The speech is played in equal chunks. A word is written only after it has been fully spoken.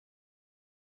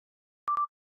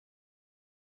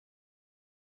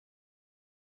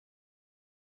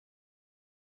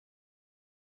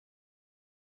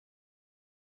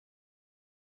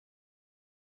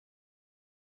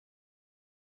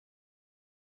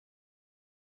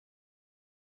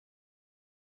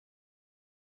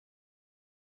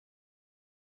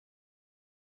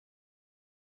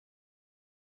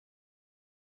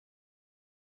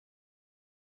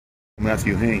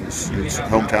Matthew Haynes is a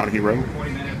hometown hero.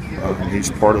 He's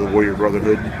part of the Warrior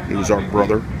Brotherhood. He was our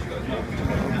brother.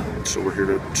 So we're here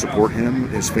to support him,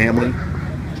 his family, and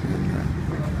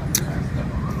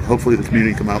hopefully the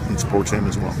community come out and supports him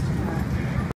as well.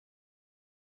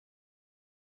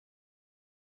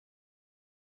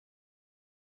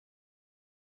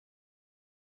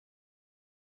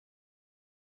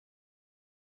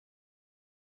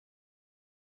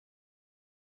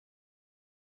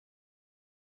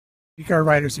 Our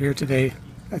riders are here today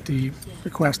at the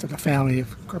request of the family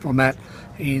of Corporal Matt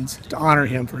Haynes to honor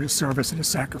him for his service and his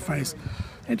sacrifice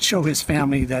and show his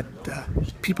family that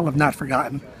people have not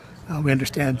forgotten. We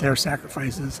understand their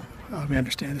sacrifices. We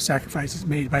understand the sacrifices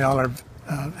made by all our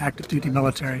active duty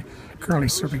military currently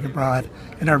serving abroad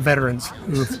and our veterans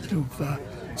who've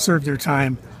served their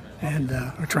time and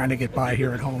are trying to get by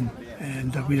here at home.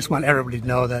 And we just want everybody to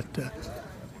know that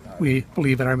we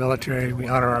believe in our military, we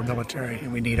honor our military,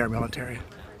 and we need our military.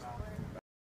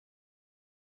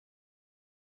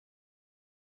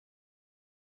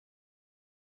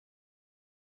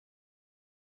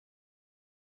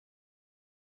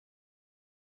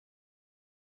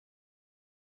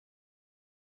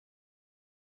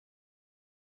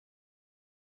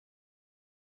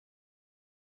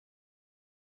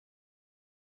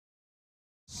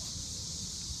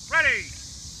 Ready.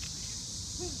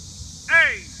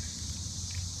 Hey.